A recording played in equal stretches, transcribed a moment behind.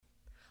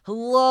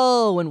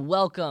Hello and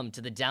welcome to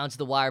the Down to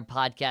the Wire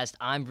podcast.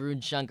 I'm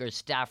Varun Shankar,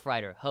 staff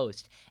writer,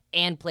 host,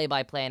 and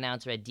play-by-play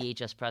announcer at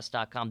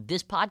dhspress.com.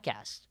 This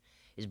podcast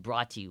is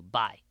brought to you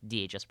by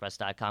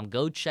dhspress.com.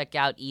 Go check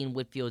out Ian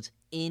Whitfield's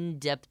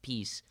in-depth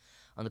piece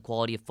on the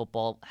quality of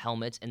football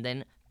helmets, and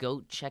then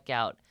go check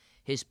out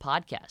his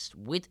podcast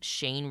with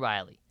Shane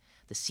Riley,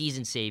 the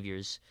season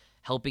saviors,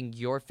 helping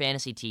your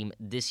fantasy team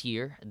this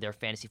year. Their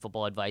fantasy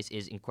football advice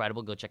is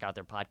incredible. Go check out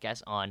their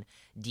podcast on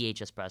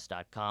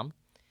dhspress.com.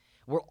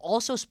 We're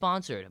also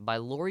sponsored by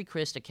Lori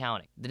Christ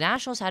Accounting. The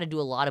Nationals had to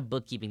do a lot of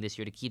bookkeeping this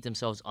year to keep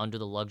themselves under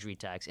the luxury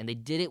tax, and they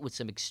did it with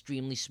some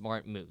extremely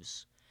smart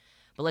moves.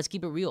 But let's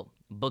keep it real.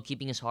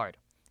 Bookkeeping is hard.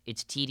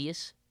 It's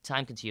tedious,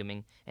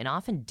 time-consuming, and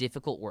often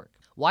difficult work.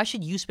 Why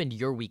should you spend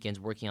your weekends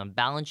working on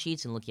balance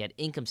sheets and looking at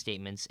income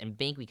statements and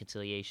bank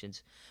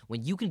reconciliations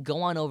when you can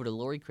go on over to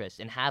Lori Christ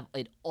and have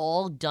it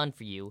all done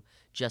for you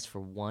just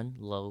for one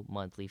low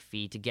monthly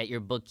fee? To get your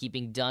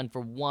bookkeeping done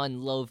for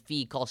one low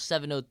fee, call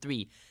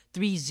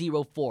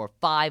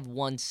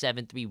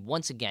 703-304-5173.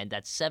 Once again,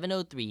 that's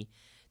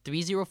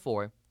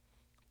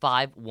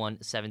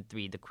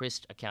 703-304-5173. The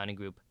Christ Accounting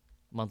Group,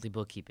 monthly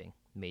bookkeeping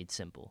made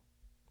simple.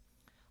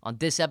 On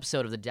this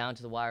episode of the Down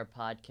to the Wire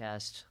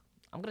podcast,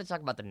 I'm going to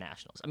talk about the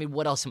Nationals. I mean,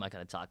 what else am I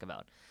going to talk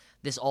about?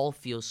 This all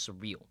feels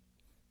surreal.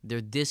 They're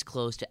this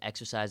close to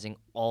exercising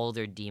all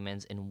their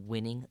demons and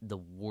winning the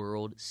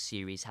World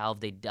Series. How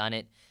have they done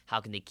it? How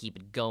can they keep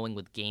it going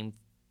with Game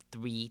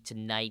 3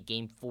 tonight,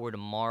 Game 4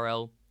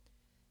 tomorrow?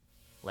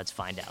 Let's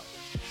find out.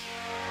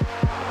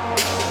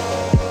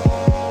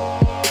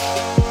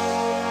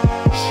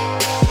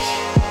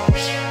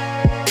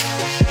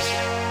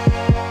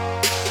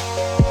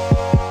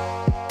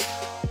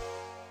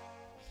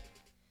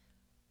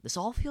 This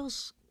all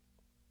feels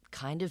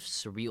kind of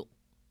surreal.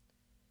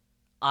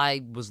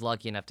 I was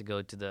lucky enough to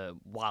go to the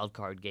wild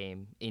card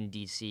game in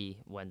D.C.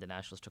 when the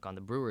Nationals took on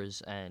the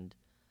Brewers, and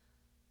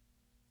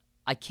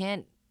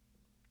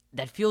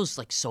that feels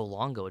like so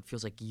long ago. It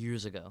feels like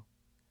years ago.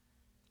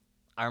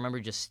 I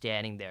remember just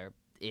standing there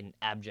in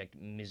abject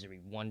misery,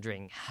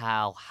 wondering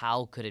how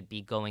could it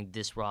be going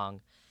this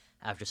wrong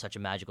after such a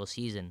magical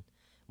season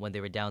when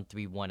they were down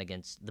 3-1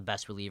 against the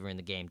best reliever in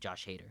the game,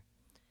 Josh Hader.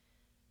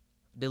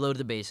 They loaded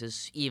the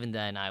bases. Even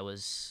then, I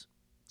was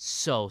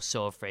so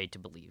afraid to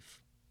believe.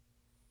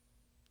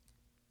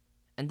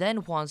 And then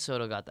Juan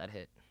Soto got that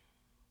hit.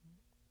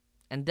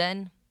 And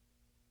then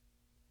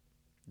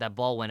that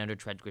ball went under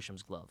Trent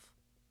Grisham's glove.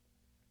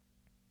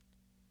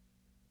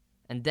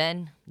 And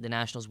then the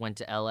Nationals went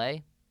to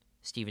L.A.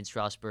 Steven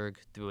Strasburg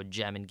threw a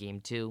gem in Game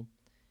 2.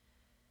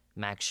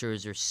 Max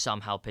Scherzer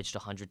somehow pitched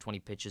 120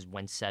 pitches,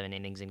 went 7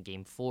 innings in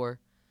Game 4.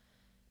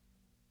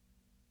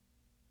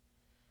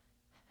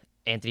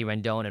 Anthony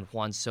Rendon and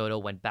Juan Soto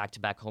went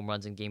back-to-back home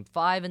runs in Game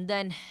 5. And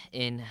then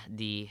in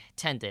the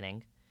 10th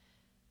inning,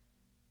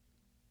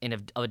 in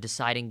a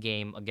deciding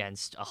game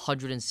against a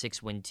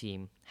 106-win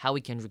team,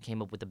 Howie Kendrick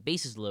came up with the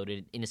bases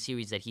loaded in a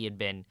series that he had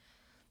been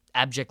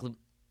abjectly...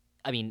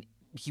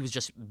 he was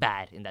just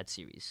bad in that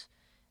series.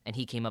 And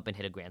he came up and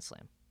hit a grand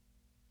slam.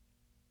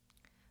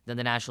 Then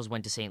the Nationals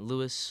went to St.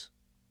 Louis,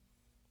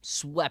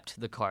 swept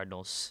the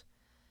Cardinals.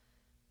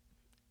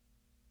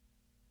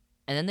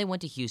 And then they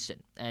went to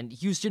Houston. And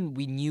Houston,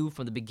 we knew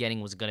from the beginning,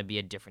 was going to be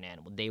a different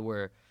animal. They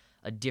were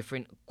a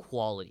different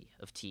quality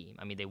of team.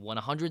 I mean, they won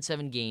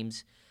 107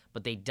 games,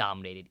 but they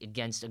dominated.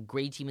 Against a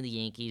great team in the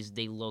Yankees,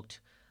 they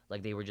looked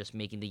like they were just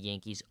making the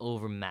Yankees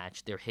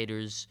overmatched. Their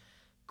hitters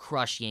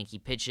crushed Yankee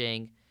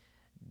pitching.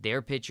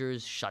 Their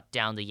pitchers shut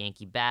down the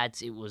Yankee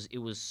bats. It was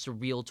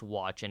surreal to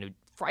watch, and it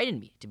frightened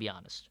me, to be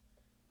honest.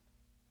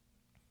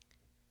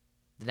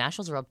 The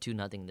Nationals are up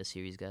 2-0 in this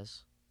series,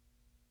 guys.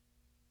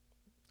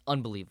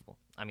 Unbelievable.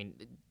 I mean,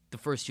 the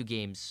first 2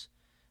 games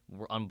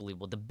were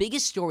unbelievable. The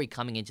biggest story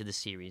coming into the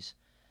series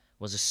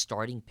was the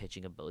starting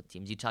pitching of both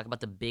teams. You talk about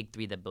the big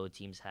 3 that both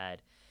teams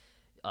had.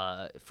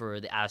 For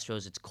the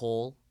Astros, it's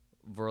Cole,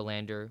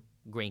 Verlander,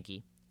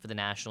 Greinke. For the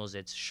Nationals,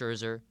 it's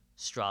Scherzer,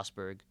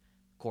 Strasburg,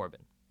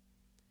 Corbin.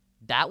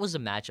 That was a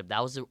matchup.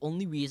 That was the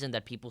only reason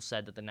that people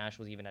said that the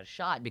Nationals even had a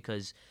shot,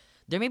 because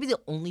they're maybe the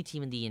only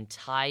team in the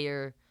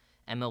entire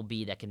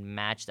MLB that can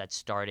match that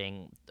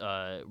starting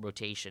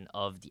rotation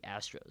of the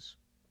Astros.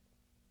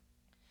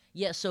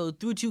 Yeah, so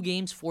through 2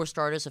 games, 4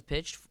 starters have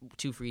pitched,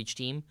 2 for each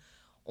team.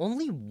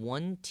 Only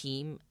one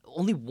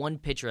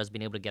pitcher has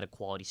been able to get a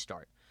quality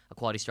start. A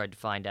quality start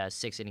defined as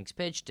 6 innings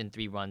pitched and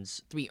 3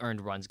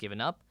 earned runs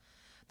given up.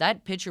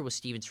 That pitcher was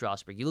Steven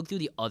Strasburg. You look through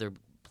the other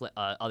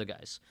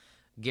guys.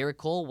 Garrett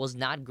Cole was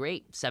not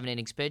great. 7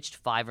 innings pitched,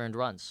 5 earned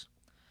runs.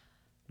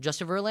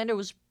 Justin Verlander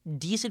was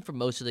decent for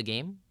most of the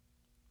game.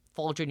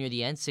 Faltered near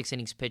the end, 6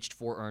 innings pitched,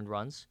 4 earned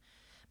runs.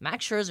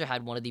 Max Scherzer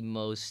had one of the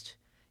most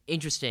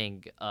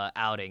interesting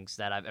outings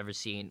that I've ever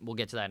seen. We'll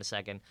get to that in a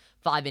second.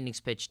 5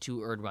 innings pitched,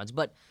 2 earned runs.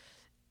 But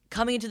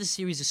coming into the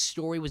series, the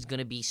story was going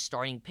to be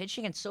starting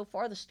pitching, and so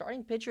far the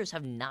starting pitchers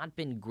have not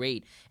been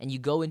great. And you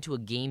go into a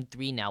Game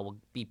 3 now. We'll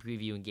be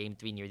previewing Game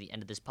 3 near the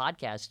end of this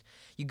podcast.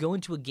 You go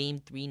into a Game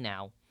 3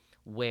 now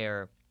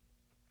where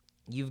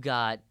you've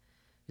got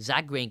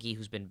Zach Greinke,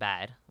 who's been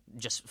bad,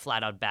 just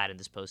flat out bad in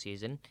this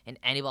postseason, and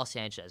Anibal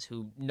Sanchez,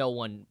 who no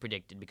one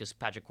predicted because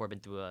Patrick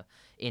Corbin threw a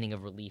inning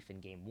of relief in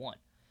Game 1.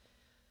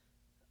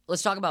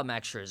 Let's talk about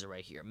Max Scherzer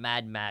right here.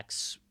 Mad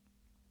Max,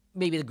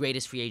 maybe the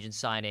greatest free agent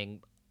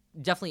signing,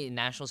 definitely in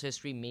Nationals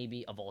history,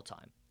 maybe of all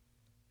time.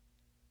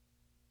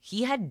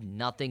 He had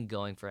nothing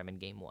going for him in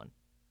Game 1.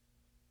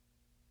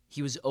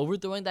 He was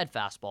overthrowing that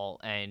fastball,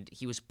 and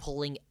he was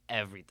pulling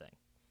everything.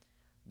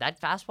 That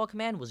fastball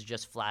command was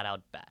just flat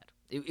out bad.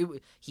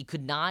 He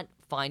could not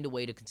find a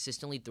way to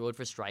consistently throw it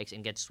for strikes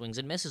and get swings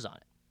and misses on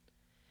it.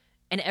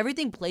 And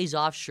everything plays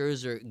off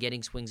Scherzer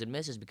getting swings and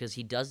misses because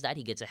he does that.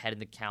 He gets ahead in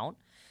the count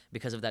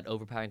because of that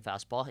overpowering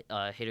fastball.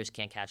 Hitters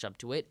can't catch up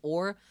to it,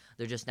 or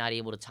they're just not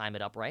able to time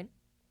it up right.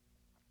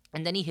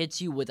 And then he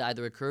hits you with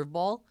either a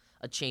curveball,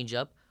 a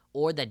changeup,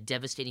 or that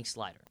devastating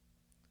slider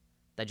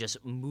that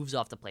just moves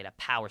off the plate, a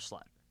power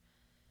slider.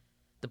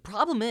 The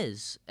problem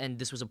is, and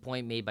this was a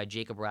point made by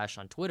Jacob Rash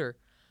on Twitter,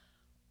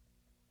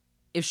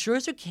 if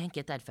Scherzer can't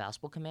get that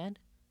fastball command,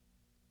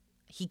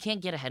 he can't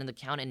get ahead in the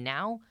count, and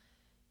now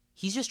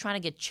he's just trying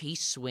to get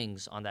chase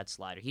swings on that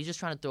slider. He's just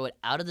trying to throw it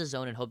out of the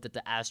zone and hope that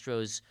the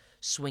Astros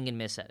swing and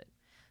miss at it.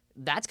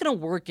 That's going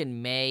to work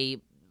in May,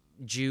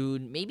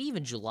 June, maybe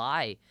even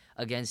July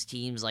against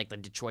teams like the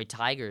Detroit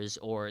Tigers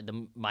or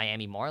the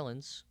Miami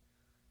Marlins.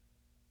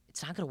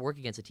 It's not going to work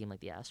against a team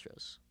like the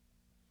Astros.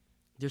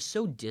 They're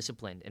so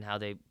disciplined in how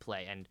they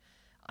play, and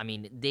I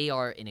mean, they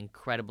are an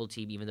incredible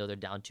team, even though they're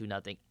down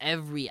 2-0.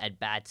 Every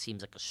at-bat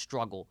seems like a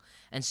struggle.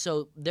 And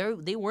so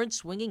they weren't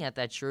swinging at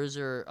that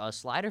Scherzer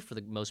slider for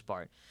the most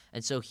part.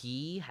 And so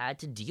he had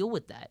to deal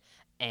with that.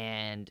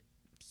 And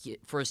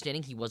first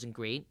inning, he wasn't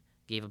great.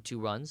 Gave up 2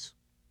 runs.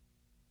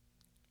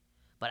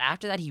 But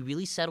after that, he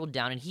really settled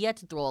down, and he had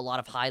to throw a lot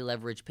of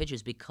high-leverage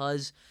pitches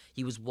because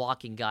he was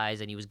walking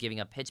guys and he was giving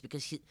up hits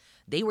because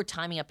they were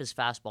timing up his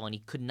fastball, and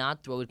he could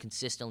not throw it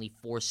consistently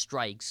 4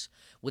 strikes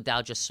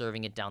without just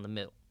serving it down the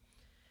middle.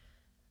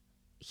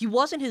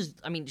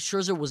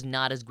 Scherzer was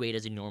not as great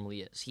as he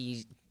normally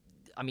is.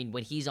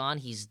 When he's on,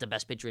 he's the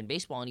best pitcher in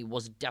baseball, and he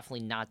was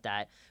definitely not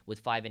that with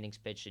 5 innings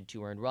pitched and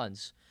 2 earned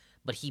runs.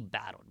 But he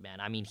battled, man.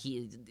 I mean,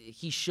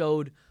 he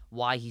showed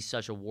why he's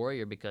such a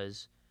warrior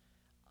because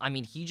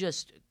he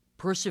just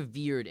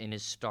persevered in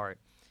his start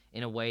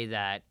in a way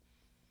that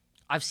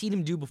I've seen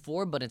him do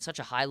before, but in such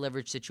a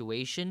high-leverage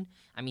situation.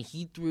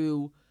 He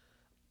threw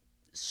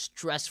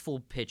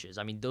stressful pitches.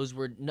 Those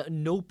were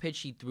no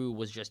pitch he threw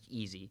was just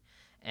easy.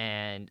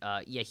 And,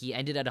 he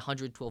ended at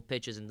 112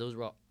 pitches, and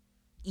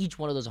each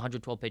one of those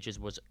 112 pitches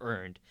was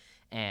earned.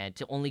 And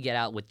to only get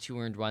out with 2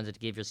 earned runs and to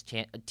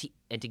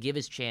give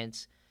his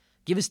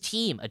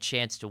team a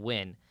chance to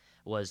win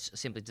was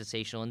simply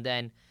sensational. And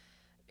then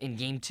in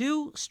Game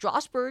 2,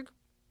 Strasburg,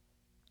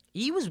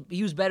 he was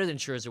better than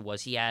Scherzer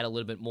was. He had a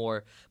little bit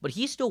more, but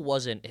he still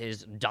wasn't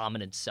his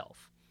dominant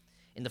self.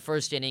 In the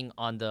first inning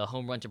on the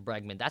home run to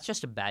Bregman, that's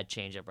just a bad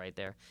changeup right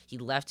there. He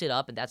left it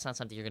up, and that's not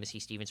something you're going to see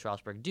Steven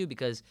Strasburg do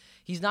because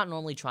he's not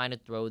normally trying to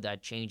throw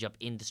that changeup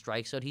in the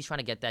strike zone. He's trying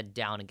to get that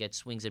down and get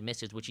swings and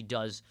misses, which he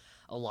does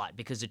a lot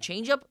because the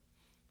changeup,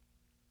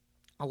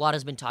 a lot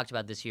has been talked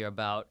about this year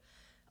about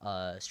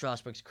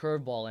Strasburg's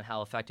curveball and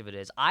how effective it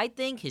is. I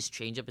think his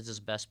changeup is his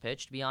best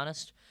pitch, to be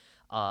honest.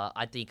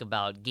 I think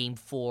about Game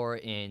 4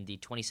 in the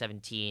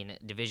 2017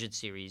 Division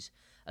Series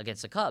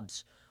against the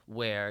Cubs,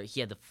 where he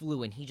had the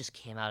flu and he just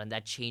came out and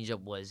that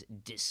changeup was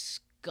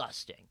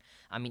disgusting.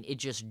 It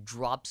just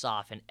drops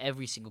off and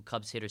every single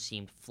Cubs hitter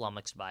seemed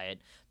flummoxed by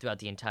it throughout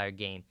the entire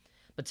game.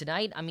 But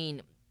tonight,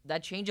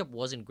 that changeup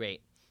wasn't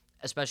great,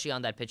 especially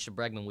on that pitch to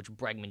Bregman, which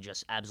Bregman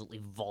just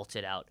absolutely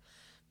vaulted out.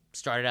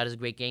 Started out as a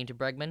great game to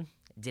Bregman.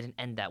 It didn't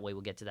end that way.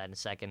 We'll get to that in a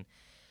second.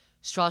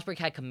 Strasburg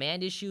had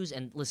command issues,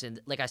 and listen,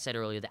 like I said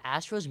earlier, the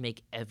Astros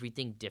make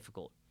everything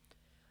difficult.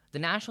 The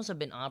Nationals have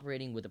been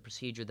operating with a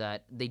procedure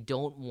that they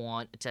don't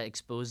want to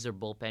expose their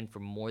bullpen for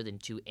more than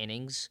 2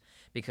 innings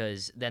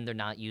because then they're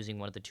not using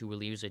one of the 2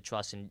 relievers they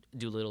trust in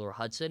Doolittle or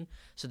Hudson.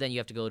 So then you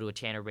have to go to a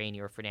Tanner Rainey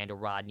or Fernando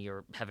Rodney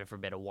or, heaven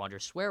forbid, a Wander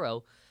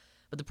Suero.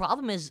 But the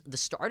problem is the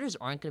starters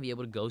aren't going to be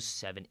able to go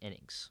 7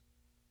 innings.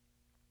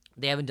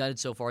 They haven't done it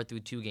so far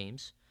through 2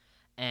 games,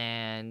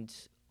 and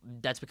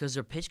that's because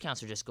their pitch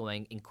counts are just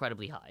going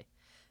incredibly high.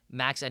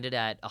 Max ended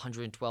at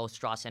 112,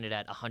 Strauss ended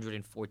at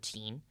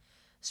 114.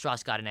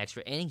 Strauss got an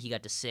extra inning. He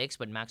got to 6,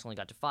 but Max only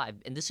got to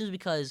 5. And this is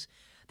because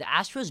the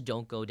Astros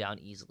don't go down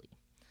easily.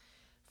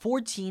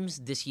 4 teams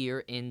this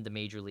year in the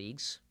major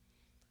leagues,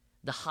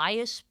 the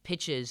highest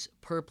pitches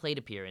per plate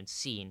appearance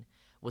seen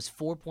was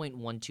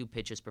 4.12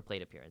 pitches per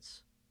plate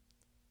appearance.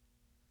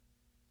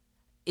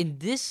 In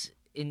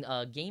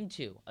Game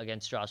 2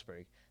 against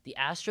Strasburg, the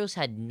Astros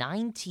had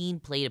 19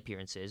 plate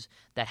appearances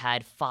that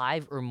had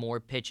 5 or more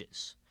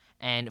pitches.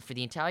 And for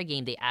the entire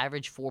game, they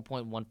averaged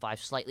 4.15,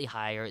 slightly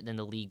higher than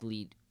the league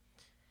lead.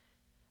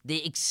 They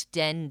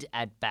extend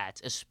at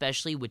bats,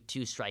 especially with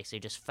 2 strikes. They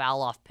just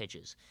foul off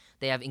pitches.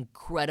 they have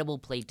incredible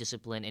plate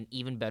discipline and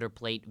even better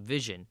plate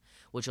vision,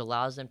 which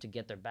allows them to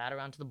get their bat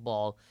around to the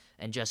ball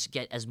and just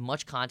get as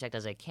much contact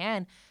as they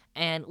can.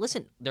 And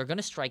listen, they're going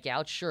to strike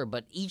out, sure,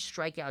 but each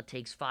strikeout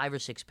takes 5 or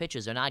 6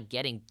 pitches. They're not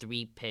getting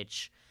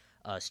 3-pitch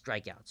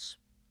strikeouts.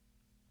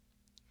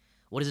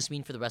 What does this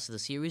mean for the rest of the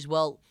series?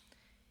 Well,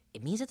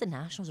 it means that the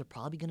Nationals are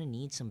probably going to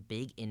need some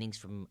big innings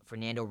from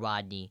Fernando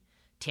Rodney,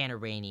 Tanner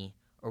Rainey,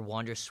 or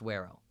Wander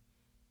Suero.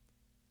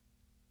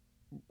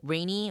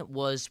 Rainey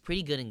was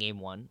pretty good in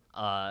Game 1.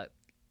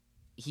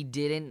 He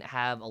didn't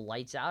have a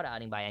lights-out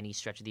outing by any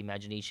stretch of the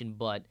imagination,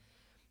 but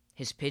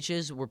his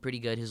pitches were pretty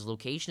good. His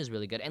location is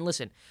really good. And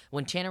listen,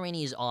 when Tanner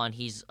Rainey is on,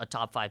 he's a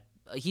top 5.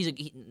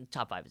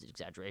 Top 5 is an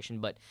exaggeration,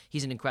 but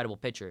he's an incredible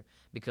pitcher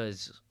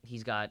because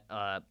he's got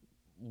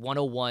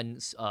 101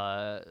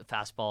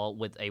 fastball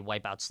with a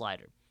wipeout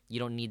slider. You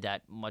don't need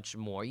that much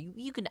more.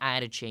 You can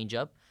add a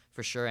changeup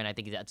for sure, and I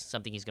think that's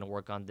something he's going to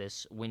work on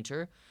this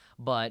winter.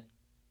 But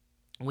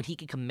when he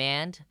can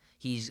command,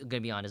 he's going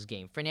to be on his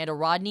game. Fernando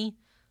Rodney,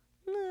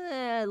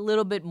 a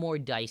little bit more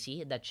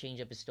dicey. That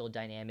changeup is still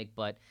dynamic,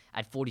 but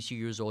at 42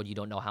 years old, you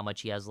don't know how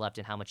much he has left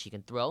and how much he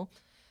can throw.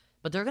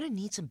 But they're going to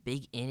need some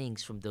big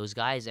innings from those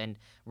guys, and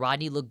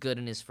Rodney looked good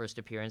in his first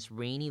appearance.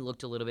 Rainey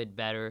looked a little bit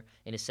better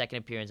in his second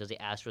appearance as the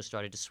Astros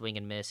started to swing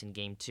and miss in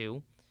Game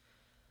 2.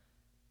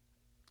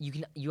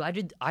 You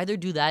either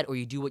do that or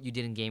you do what you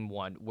did in Game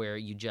 1, where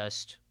you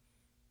just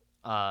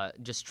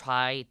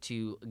try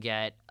to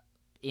get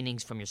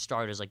innings from your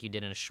starters like you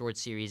did in a short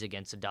series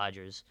against the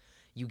Dodgers.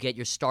 You get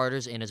your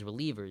starters in as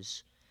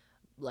relievers,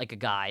 like a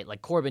guy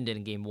like Corbin did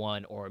in Game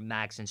 1 or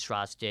Max and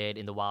Strauss did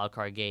in the wild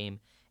card game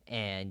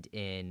and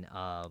in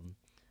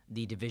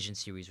the division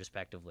series,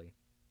 respectively.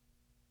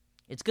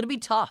 It's going to be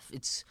tough.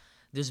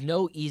 There's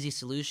no easy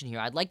solution here.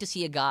 I'd like to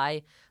see a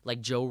guy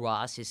like Joe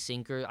Ross. His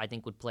sinker, I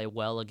think, would play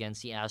well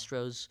against the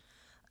Astros.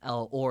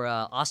 Or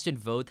Austin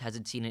Voth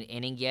hasn't seen an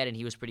inning yet, and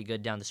he was pretty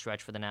good down the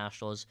stretch for the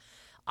Nationals.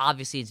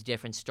 Obviously, it's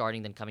different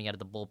starting than coming out of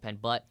the bullpen,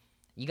 but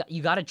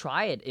you got to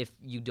try it if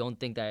you don't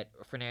think that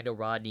Fernando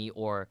Rodney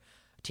or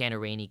Tanner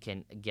Rainey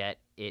can get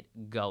it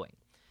going.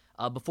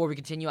 Before we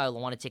continue, I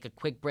want to take a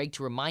quick break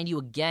to remind you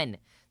again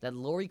that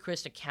Lori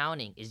Christ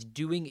Accounting is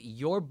doing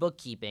your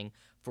bookkeeping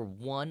for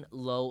one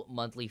low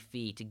monthly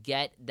fee. To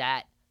get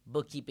that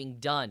bookkeeping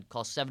done,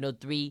 call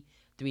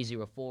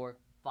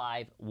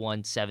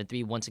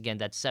 703-304-5173. Once again,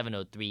 that's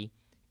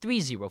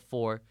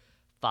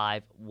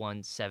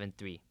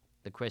 703-304-5173.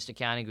 The Christ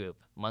Accounting Group,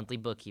 monthly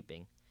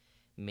bookkeeping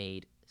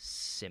made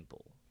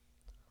simple.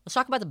 Let's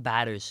talk about the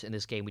batters in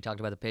this game. We talked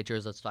about the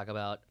pitchers. Let's talk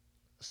about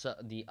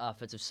the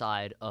offensive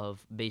side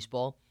of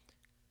baseball.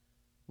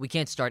 We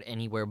can't start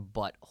anywhere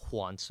but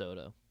Juan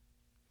Soto.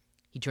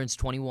 He turns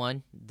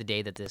 21 the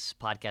day that this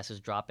podcast is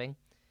dropping,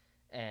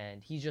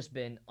 and he's just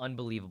been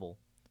unbelievable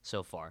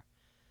so far.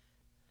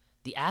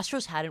 The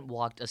Astros hadn't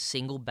walked a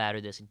single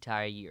batter this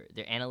entire year.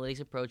 Their analytics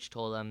approach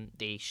told them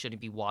they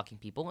shouldn't be walking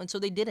people, and so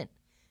they didn't.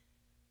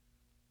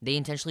 They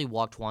intentionally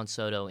walked Juan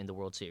Soto in the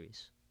World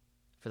Series.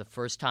 For the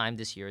first time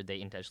this year, they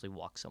intentionally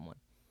walked someone.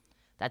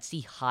 That's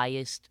the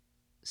highest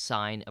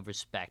sign of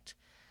respect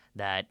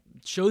that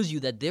shows you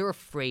that they're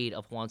afraid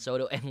of Juan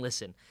Soto. And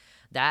listen,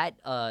 that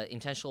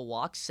intentional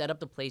walk set up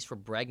the place for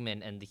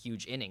Bregman and the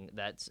huge inning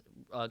that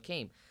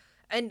came.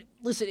 And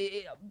listen,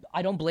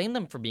 I don't blame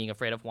them for being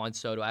afraid of Juan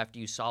Soto after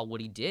you saw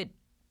what he did.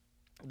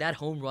 That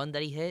home run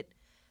that he hit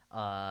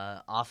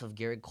off of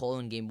Garrett Cole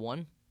in Game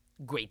 1,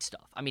 great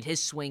stuff. I mean,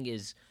 his swing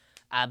is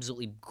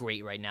absolutely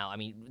great right now. I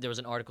mean, there was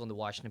an article in the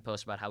Washington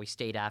Post about how he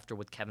stayed after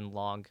with Kevin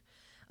Long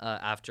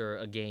after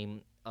a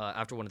game,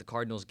 after one of the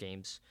Cardinals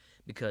games,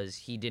 because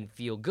he didn't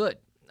feel good.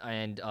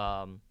 And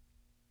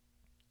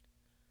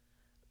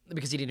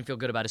because he didn't feel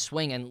good about his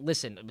swing. And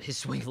listen, his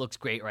swing looks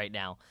great right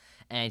now.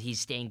 And he's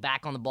staying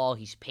back on the ball.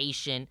 He's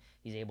patient.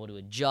 He's able to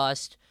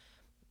adjust.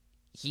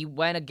 He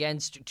went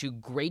against two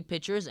great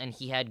pitchers, and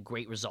he had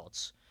great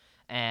results.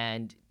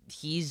 And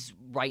he's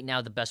right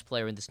now the best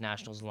player in this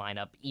Nationals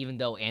lineup, even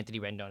though Anthony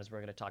Rendon, as we're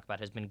going to talk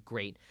about, has been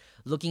great.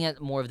 Looking at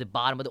more of the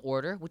bottom of the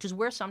order, which is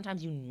where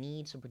sometimes you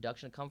need some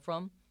production to come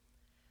from,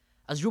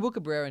 Asdrubal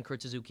Cabrera and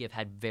Kurt Suzuki have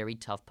had very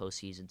tough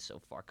postseasons so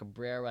far.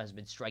 Cabrera has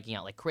been striking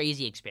out like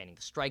crazy, expanding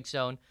the strike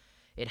zone.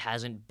 It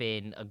hasn't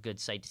been a good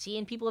sight to see,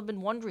 and people have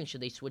been wondering, should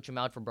they switch him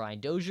out for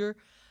Brian Dozier?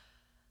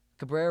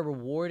 Cabrera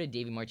rewarded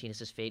Davey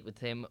Martinez's fate with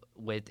him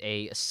with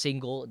a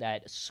single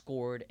that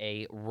scored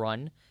a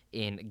run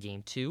in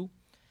Game 2,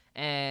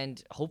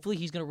 and hopefully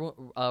he's going to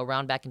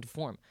round back into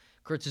form.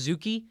 Kurt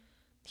Suzuki,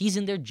 he's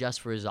in there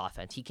just for his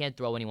offense. He can't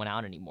throw anyone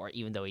out anymore,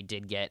 even though he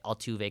did get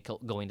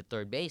Altuve going to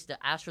third base. The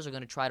Astros are going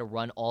to try to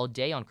run all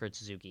day on Kurt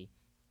Suzuki,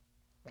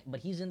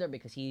 but he's in there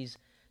because he's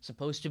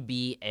supposed to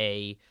be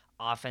a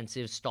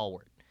offensive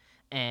stalwart.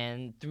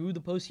 And through the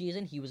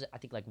postseason, he was, I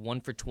think, like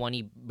 1 for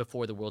 20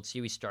 before the World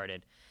Series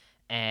started.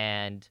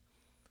 And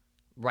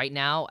right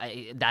now,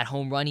 that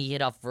home run he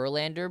hit off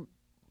Verlander,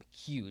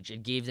 huge.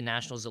 It gave the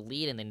Nationals a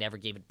lead, and they never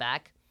gave it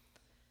back.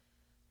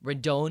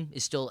 Rendon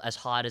is still as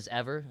hot as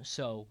ever,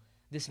 so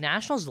This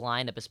Nationals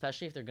lineup,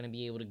 especially if they're going to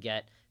be able to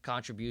get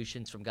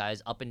contributions from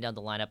guys up and down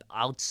the lineup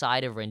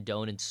outside of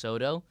Rendon and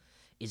Soto,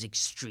 is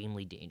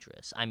extremely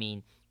dangerous. I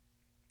mean,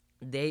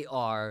 they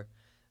are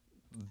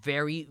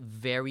very,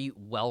 very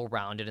well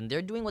rounded, and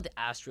they're doing what the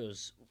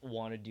Astros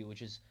want to do,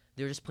 which is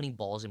they're just putting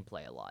balls in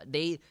play a lot.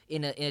 They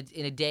in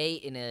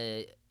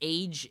a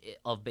age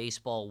of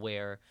baseball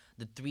where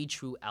the three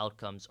true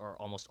outcomes are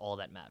almost all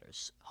that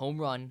matters: home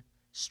run,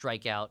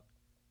 strikeout,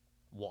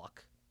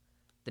 walk.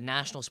 The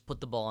Nationals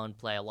put the ball in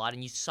play a lot,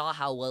 and you saw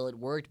how well it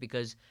worked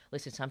because,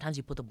 listen, sometimes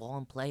you put the ball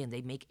in play and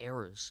they make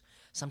errors.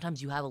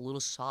 Sometimes you have a little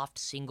soft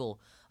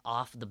single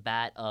off the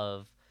bat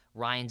of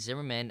Ryan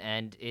Zimmerman,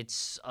 and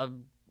it's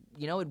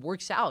it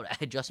works out.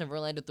 Justin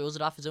Verlander throws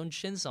it off his own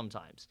shin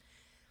sometimes.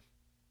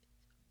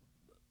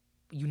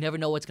 You never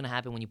know what's going to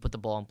happen when you put the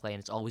ball in play,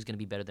 and it's always going to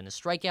be better than a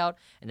strikeout,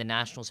 and the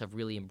Nationals have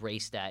really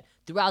embraced that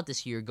throughout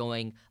this year,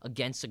 going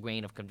against the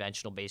grain of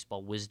conventional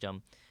baseball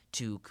wisdom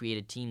to create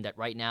a team that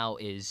right now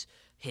is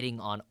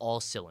hitting on all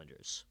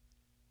cylinders.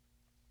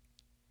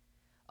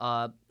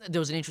 There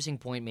was an interesting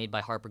point made by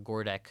Harper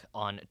Gordek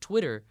on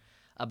Twitter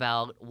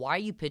about why are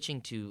you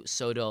pitching to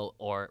Soto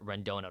or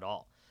Rendon at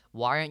all?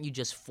 Why aren't you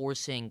just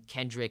forcing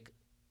Kendrick,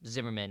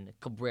 Zimmerman,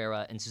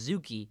 Cabrera, and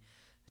Suzuki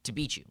to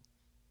beat you?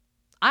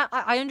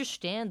 I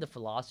understand the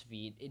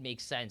philosophy. It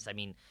makes sense. I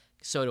mean,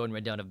 Soto and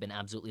Rendon have been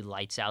absolutely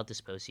lights out this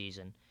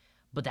postseason,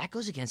 but that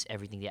goes against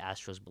everything the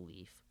Astros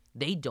believe.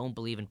 They don't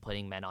believe in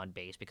putting men on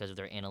base because of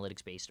their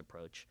analytics-based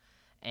approach.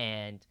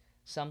 And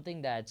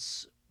something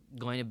that's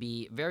going to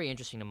be very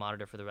interesting to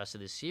monitor for the rest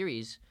of this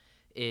series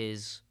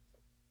is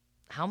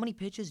how many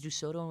pitches do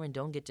Soto and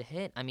Rendon get to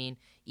hit? I mean,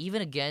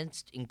 even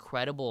against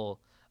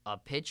incredible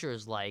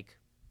pitchers like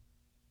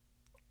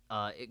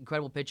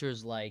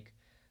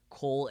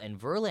Cole and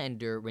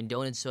Verlander,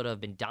 Rendon and Soto have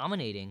been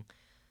dominating.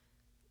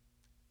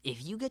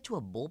 If you get to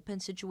a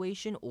bullpen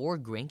situation or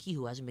Greinke,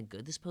 who hasn't been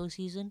good this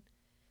postseason,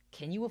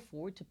 can you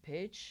afford to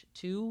pitch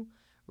to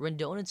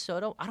Rendon and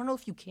Soto? I don't know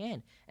if you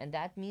can. And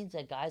that means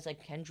that guys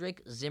like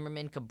Kendrick,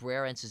 Zimmerman,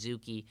 Cabrera, and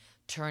Suzuki,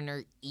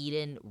 Turner,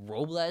 Eden,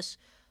 Robles,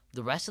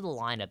 the rest of the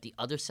lineup, the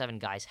other 7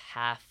 guys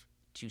have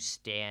to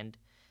stand.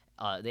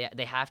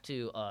 They have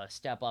to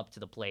step up to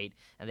the plate,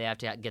 and they have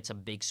to get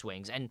some big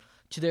swings. And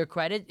to their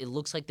credit, it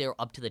looks like they're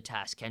up to the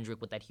task.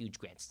 Kendrick with that huge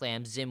grand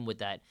slam, Zim with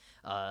that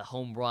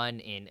home run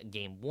in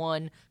Game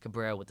 1,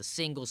 Cabrera with a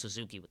single,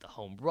 Suzuki with a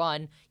home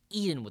run,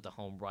 Eden with a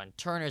home run.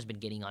 Turner's been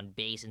getting on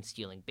base and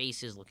stealing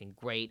bases, looking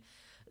great.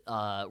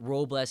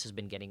 Robles has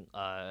been getting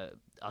a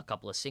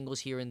couple of singles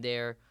here and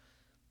there.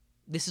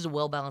 This is a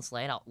well-balanced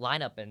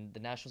lineup, and the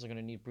Nationals are going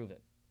to need to prove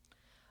it.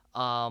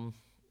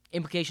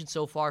 Implications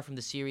so far from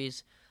the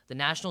series: the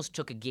Nationals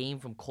took a game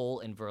from Cole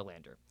and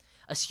Verlander.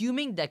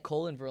 Assuming that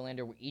Cole and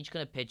Verlander were each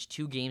going to pitch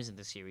 2 games in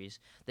the series,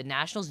 the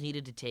Nationals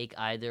needed to take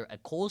either a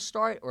Cole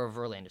start or a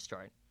Verlander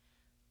start.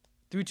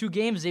 Through 2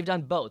 games, they've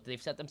done both.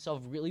 They've set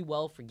themselves really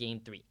well for Game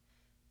 3.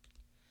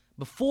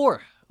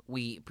 Before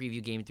we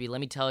preview Game 3,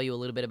 let me tell you a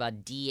little bit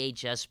about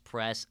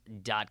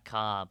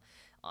DHSpress.com.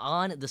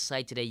 On the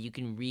site today, you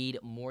can read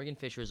Morgan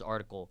Fisher's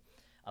article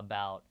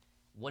about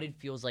what it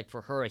feels like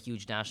for her, a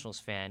huge Nationals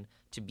fan,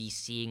 to be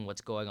seeing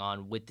what's going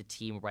on with the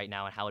team right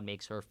now and how it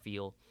makes her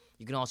feel.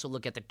 You can also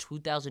look at the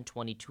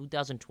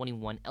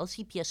 2020-2021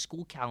 LCPS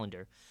school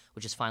calendar,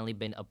 which has finally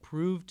been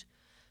approved.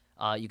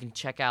 You can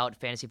check out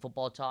Fantasy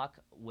Football Talk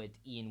with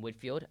Ian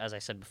Whitfield. As I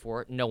said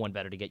before, no one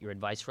better to get your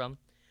advice from.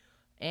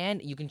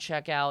 And you can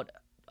check out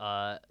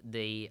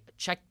the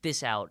Check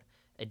This Out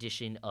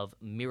edition of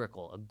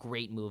Miracle, a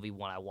great movie,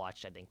 one I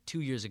watched, I think,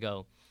 2 years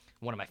ago,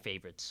 one of my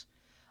favorites.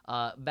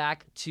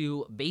 Back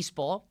to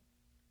baseball.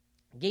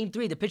 Game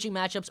 3, the pitching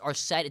matchups are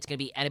set. It's going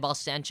to be Anibal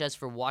Sanchez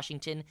for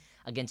Washington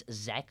against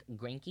Zach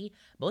Greinke.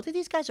 Both of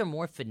these guys are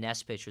more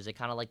finesse pitchers. They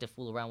kind of like to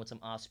fool around with some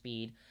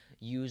off-speed,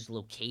 use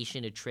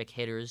location to trick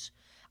hitters.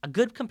 A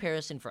good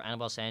comparison for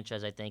Anibal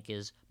Sanchez, I think,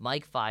 is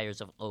Mike Fiers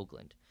of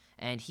Oakland.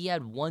 And he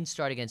had one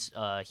start against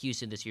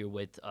Houston this year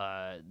with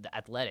the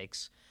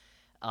Athletics,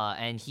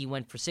 and he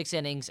went for 6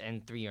 innings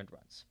and 3 earned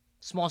runs.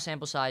 Small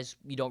sample size,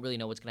 you don't really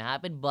know what's going to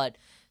happen, but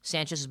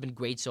Sanchez has been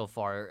great so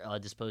far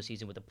this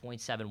postseason with a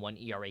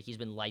 .71 ERA. He's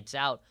been lights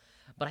out,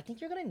 but I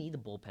think you're going to need the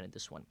bullpen at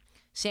this one.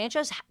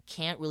 Sanchez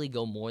can't really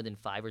go more than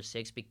 5 or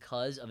 6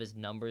 because of his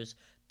numbers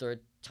third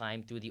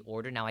time through the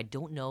order. Now, I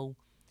don't know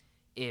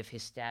if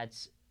his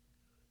stats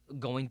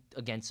going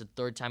against the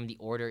third time in the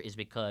order is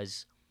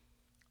because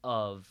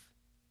of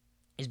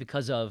the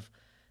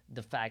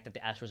fact that the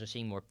Astros are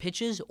seeing more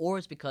pitches, or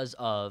it's because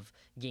of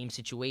game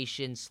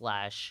situation /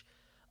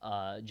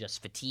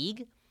 just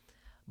fatigue.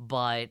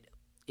 But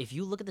if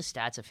you look at the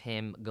stats of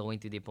him going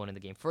through the opponent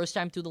in the game, first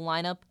time through the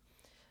lineup,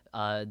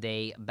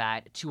 they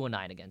bat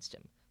 .209 against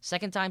him.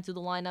 Second time through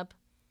the lineup,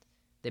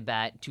 they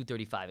bat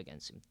 .235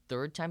 against him.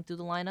 Third time through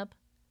the lineup,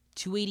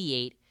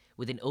 .288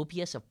 with an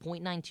OPS of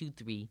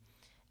 .923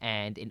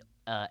 and an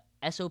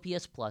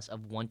SOPS plus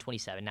of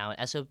 127. Now,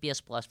 an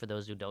SOPS plus, for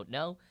those who don't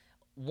know,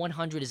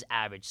 100 is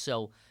average.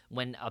 So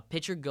when a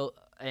pitcher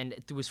and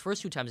through his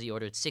first 2 times of the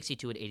order, it's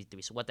 62 and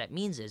 83. So what that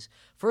means is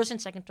first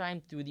and second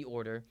time through the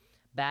order,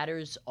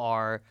 batters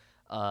are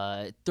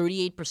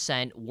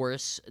 38%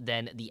 worse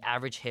than the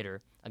average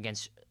hitter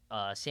against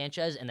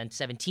Sanchez, and then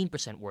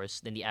 17% worse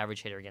than the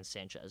average hitter against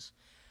Sanchez.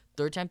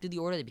 Third time through the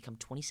order, they become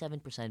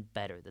 27%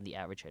 better than the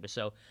average hitter.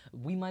 So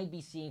we might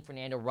be seeing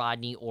Fernando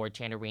Rodney or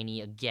Tanner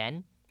Rainey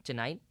again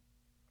tonight.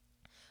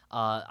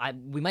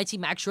 We might see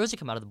Max Scherzer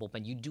come out of the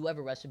bullpen. You do have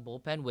a rested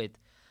bullpen with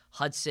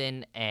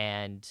Hudson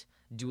and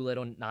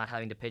Doolittle not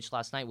having to pitch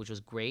last night, which was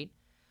great.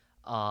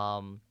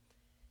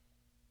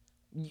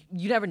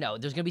 You never know.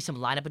 There's going to be some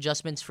lineup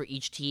adjustments for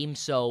each team,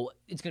 so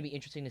it's going to be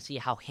interesting to see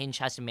how Hinch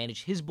has to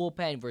manage his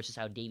bullpen versus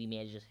how Davey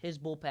manages his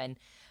bullpen,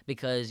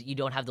 because you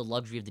don't have the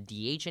luxury of the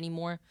DH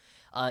anymore.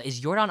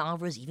 Is Yordan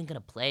Alvarez even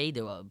going to play?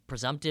 The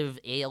presumptive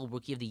AL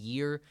Rookie of the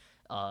Year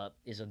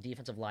is a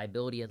defensive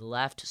liability at the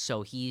left,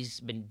 so he's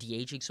been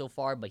DHing so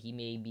far, but he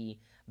may be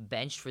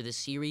benched for this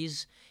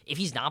series. If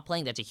he's not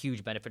playing, that's a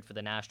huge benefit for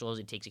the Nationals.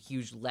 It takes a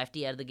huge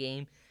lefty out of the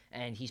game,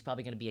 and he's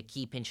probably going to be a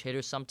key pinch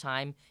hitter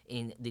sometime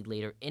in the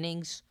later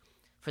innings.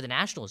 For the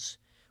Nationals,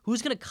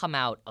 who's going to come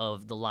out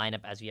of the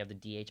lineup as we have the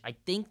DH? I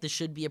think this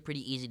should be a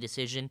pretty easy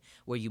decision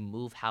where you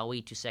move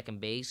Howie to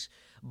second base,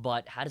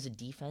 but how does the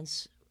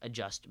defense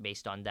adjust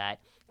based on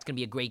that? It's going to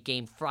be a great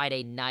game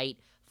Friday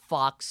night,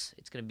 Fox.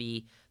 It's going to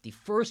be the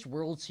first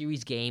World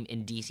Series game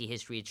in DC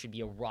history. It should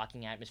be a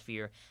rocking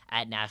atmosphere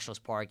at Nationals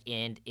Park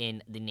and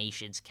in the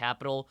nation's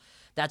capital.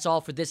 That's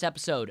all for this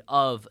episode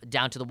of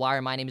Down to the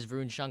Wire. My name is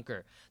Varun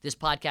Shankar. This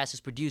podcast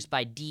is produced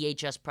by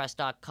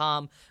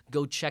DHSpress.com.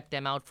 Go check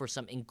them out for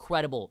some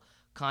incredible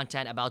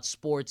content about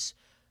sports,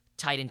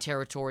 Titan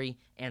territory,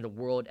 and the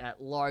world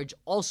at large.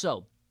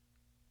 Also,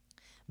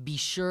 be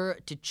sure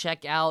to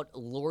check out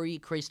Lori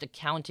Christ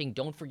Accounting.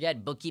 Don't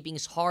forget, bookkeeping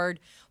is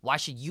hard. Why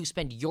should you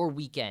spend your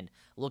weekend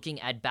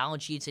looking at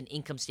balance sheets and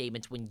income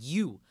statements when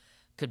you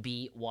could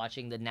be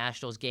watching the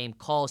Nationals game?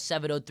 Call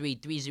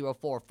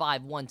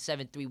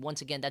 703-304-5173.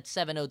 Once again, that's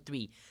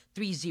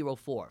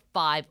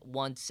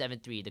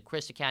 703-304-5173. The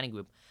Christ Accounting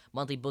Group,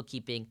 monthly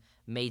bookkeeping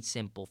made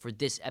simple. For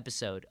this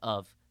episode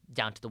of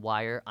Down to the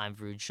Wire, I'm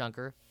Varun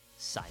Shankar,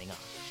 signing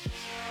off.